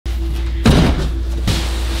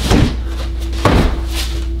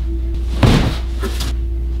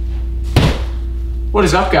What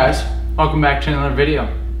is up, guys? Welcome back to another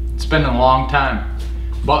video. It's been a long time,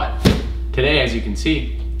 but today, as you can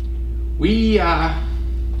see, we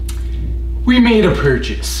made a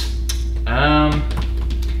purchase.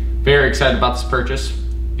 Very excited about this purchase.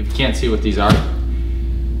 If you can't see what these are,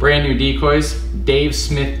 brand new decoys, Dave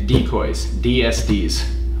Smith Decoys, DSDs.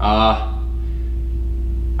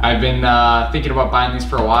 I've been thinking about buying these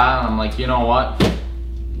for a while, and I'm like, you know what?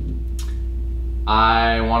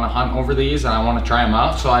 I want to hunt over these and I want to try them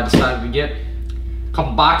out, so I decided to get a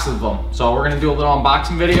couple boxes of them. So we're going to do a little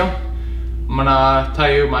unboxing video. I'm going to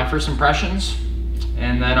tell you my first impressions,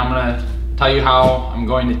 and then I'm going to tell you how I'm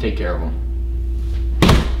going to take care of them.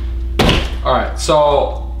 Alright,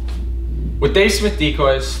 so with Dave Smith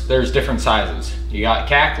Decoys, there's different sizes. You got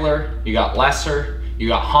cackler, you got lesser, you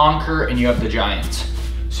got honker, and you have the giants.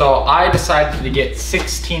 So I decided to get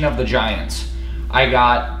 16 of the giants. I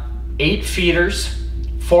got 8 feeders,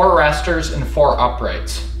 4 resters, and 4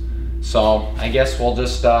 uprights. So I guess we'll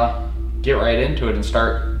just get right into it and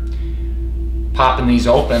start popping these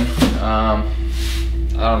open. I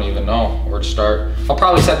don't even know where to start. I'll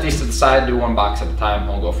probably set these to the side, do one box at a time, and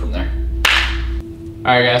we'll go from there.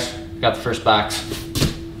 Alright guys, got the first box.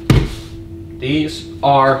 These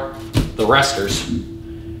are the resters.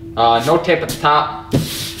 No tape at the top,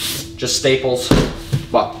 just staples,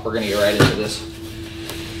 but we're gonna get right into this.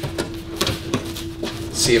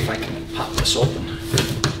 See if I can pop this open.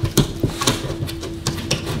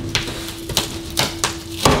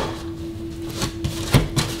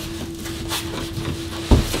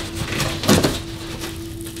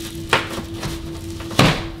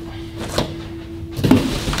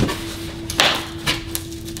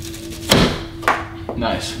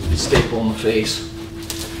 Nice, staple in the face.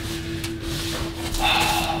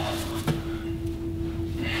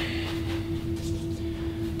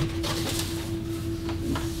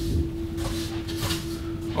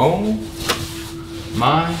 Oh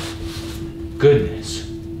my goodness.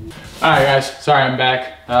 Alright guys, sorry I'm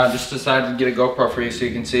back. Just decided to get a GoPro for you so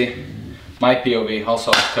you can see my POV,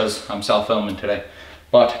 also because I'm self-filming today.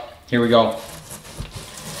 But here we go.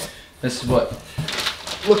 This is what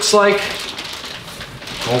it looks like.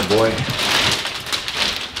 Oh boy.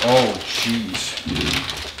 Oh jeez.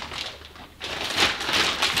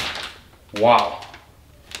 Wow.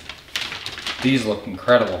 These look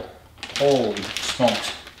incredible. Holy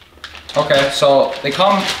smokes. Okay, so they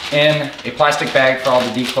come in a plastic bag for all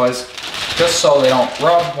the decoys, just so they don't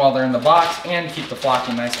rub while they're in the box and keep the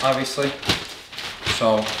flocking nice, obviously.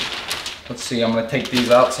 So let's see, I'm gonna take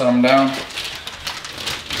these out, set them down.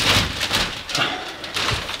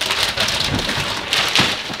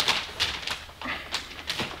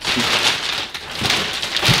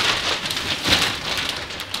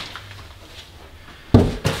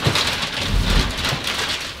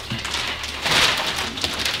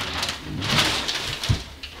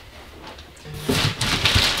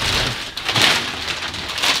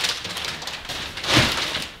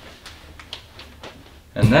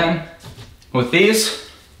 And then with these,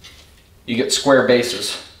 you get square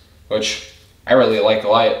bases, which I really like a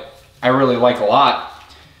lot.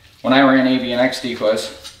 When I ran AV&X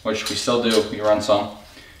decoys, which we still do, we run some,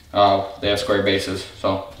 they have square bases,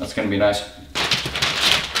 so that's gonna be nice.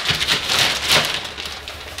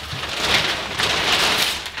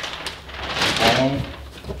 Oh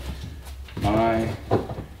my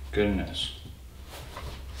goodness.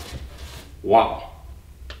 Wow.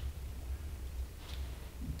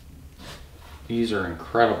 These are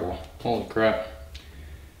incredible. Holy crap.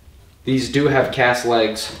 These do have cast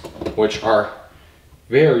legs, which are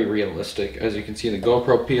very realistic. As you can see in the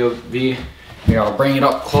GoPro POV, I'll bring it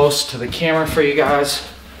up close to the camera for you guys.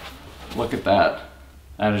 Look at that.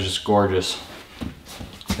 That is just gorgeous.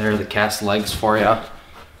 There are the cast legs for you.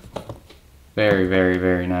 Very, very,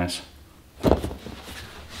 very nice.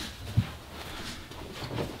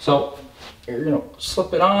 So you're gonna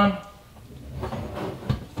slip it on.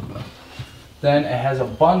 Then it has a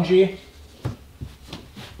bungee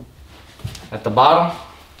at the bottom,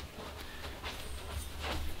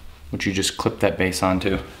 which you just clip that base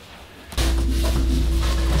onto.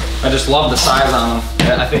 I just love the size on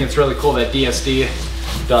them. I think it's really cool that DSD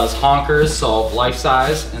does honkers, so life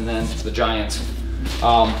size, and then the giants.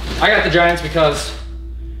 I got the giants because,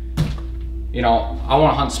 I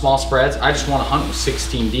want to hunt small spreads. I just want to hunt with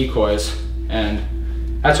 16 decoys,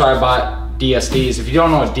 and that's why I bought DSDs. If you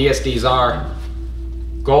don't know what DSDs are,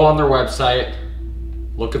 go on their website,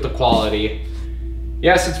 look at the quality.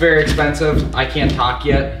 Yes, it's very expensive. I can't talk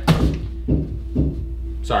yet.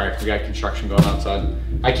 Sorry, we got construction going outside.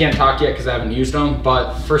 I can't talk yet because I haven't used them,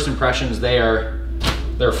 but first impressions, they're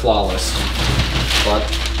flawless. But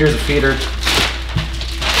here's a feeder.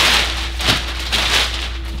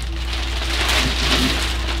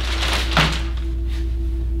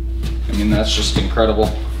 mean, that's just incredible.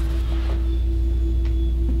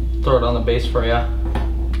 Throw it on the base for you.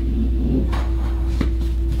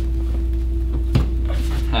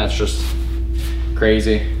 That's just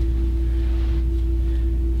crazy.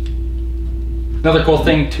 Another cool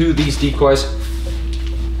thing to these decoys,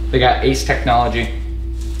 they got A.C.E technology.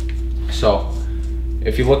 So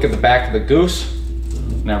if you look at the back of the goose,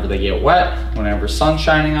 whenever they get wet, whenever sun's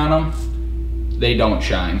shining on them, they don't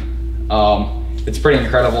shine. It's pretty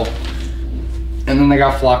incredible. And then they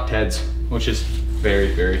got flocked heads, which is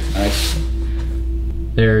very, very nice.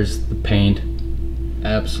 There's the paint.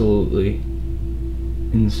 Absolutely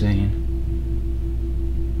insane.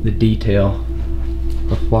 The detail,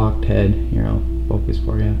 the flocked head. Here, I'll focus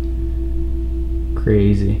for you.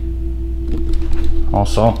 Crazy.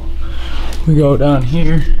 Also, we go down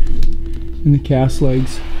here in the cast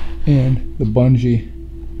legs and the bungee.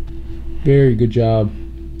 Very good job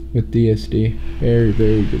with DSD. Very,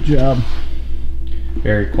 very good job.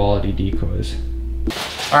 Very quality decoys.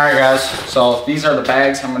 All right, guys, so these are the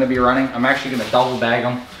bags I'm gonna be running. I'm actually gonna double bag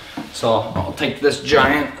them. So I'll take this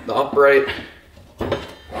giant, the upright.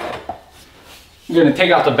 I'm gonna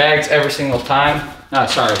take out the bags every single time.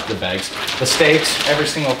 Sorry, the stakes every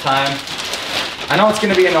single time. I know it's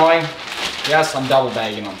gonna be annoying. Yes, I'm double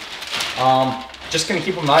bagging them. Just gonna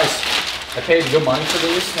keep them nice. I paid good money for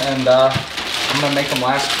these, and I'm gonna make them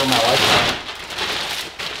last for my lifetime.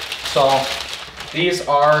 So these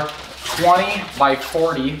are 20 by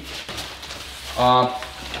 40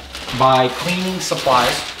 by Cleaning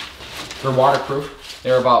Supplies. They're waterproof.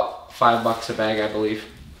 They're about $5 a bag, I believe.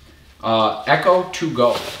 Eco to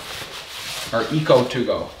go, or Eco to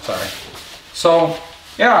go, sorry. So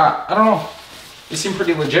yeah, I don't know. They seem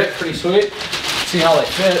pretty legit, pretty sweet. See how they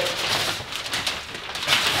fit.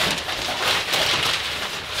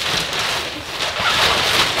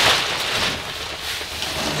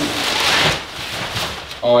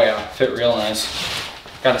 Oh yeah, fit real nice.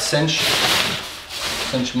 Got a cinch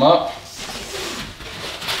them up.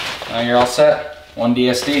 Now you're all set. One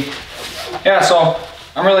DSD. Yeah, so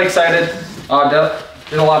I'm really excited.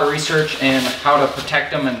 Did a lot of research in how to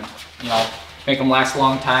protect them and, you know, make them last a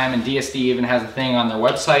long time. And DSD even has a thing on their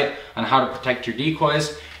website on how to protect your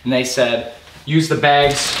decoys. And they said use the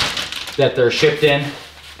bags that they're shipped in,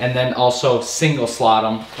 and then also single slot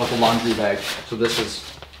them with a laundry bag. So this is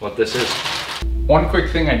what this is. One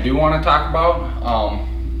quick thing I do want to talk about,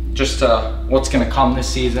 just what's going to come this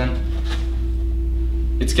season.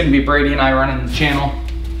 It's going to be Brady and I running the channel.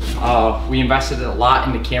 We invested a lot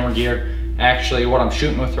into camera gear. Actually, what I'm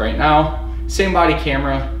shooting with right now, same body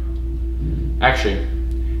camera. Actually,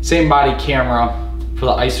 same body camera for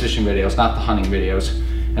the ice fishing videos, not the hunting videos.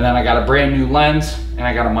 And then I got a brand new lens, and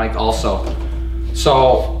I got a mic also.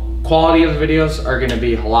 So quality of the videos are going to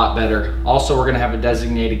be a lot better. Also, we're going to have a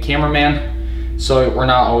designated cameraman, so we're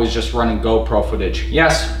not always just running GoPro footage.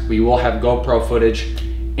 Yes, we will have GoPro footage,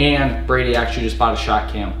 and Brady actually just bought a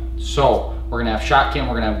shot cam. So we're gonna have shot cam,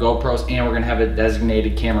 we're gonna have GoPros, and we're gonna have a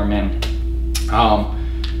designated cameraman.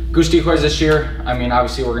 Goose decoys this year, I mean,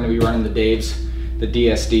 obviously we're gonna be running the Daves, the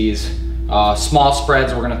DSDs, small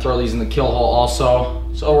spreads. We're gonna throw these in the kill hole also.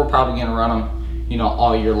 So we're probably gonna run them, you know,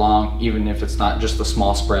 all year long, even if it's not just the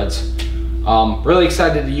small spreads. Really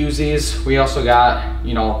excited to use these. We also got,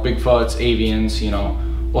 you know, Bigfoots, avians, you know,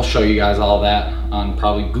 we'll show you guys all that on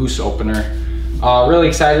probably Goose Opener. Really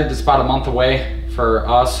excited, it's about a month away for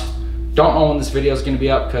us. Don't know when this video is going to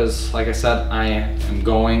be up because, like I said, I'm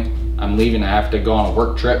leaving. I have to go on a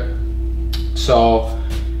work trip. So,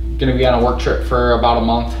 going to be on a work trip for about a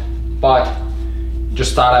month. But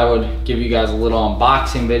just thought I would give you guys a little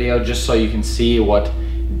unboxing video just so you can see what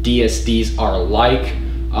DSDs are like.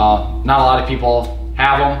 Not a lot of people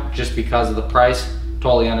have them just because of the price.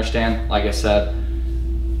 Totally understand. Like I said,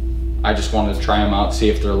 I just wanted to try them out, see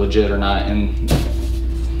if they're legit or not. And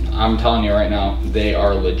I'm telling you right now, they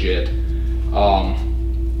are legit.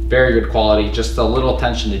 Very good quality, just a little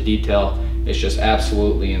attention to detail. It's just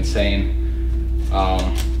absolutely insane.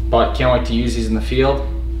 But can't wait to use these in the field.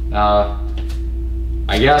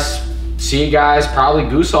 I guess, see you guys, probably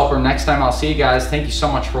Goose Opener next time I'll see you guys. Thank you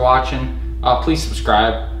so much for watching. Please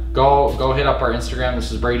subscribe. Go hit up our Instagram.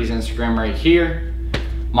 This is Brady's Instagram right here.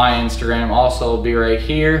 My Instagram also will be right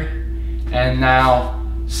here. And now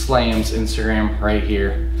Slam's Instagram right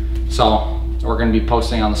here. So we're gonna be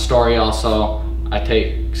posting on the story also. I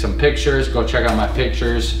take some pictures, go check out my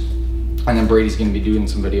pictures, and then Brady's gonna be doing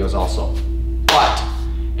some videos also. But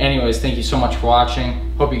anyways, thank you so much for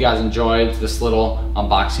watching. Hope you guys enjoyed this little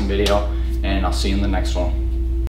unboxing video, and I'll see you in the next one.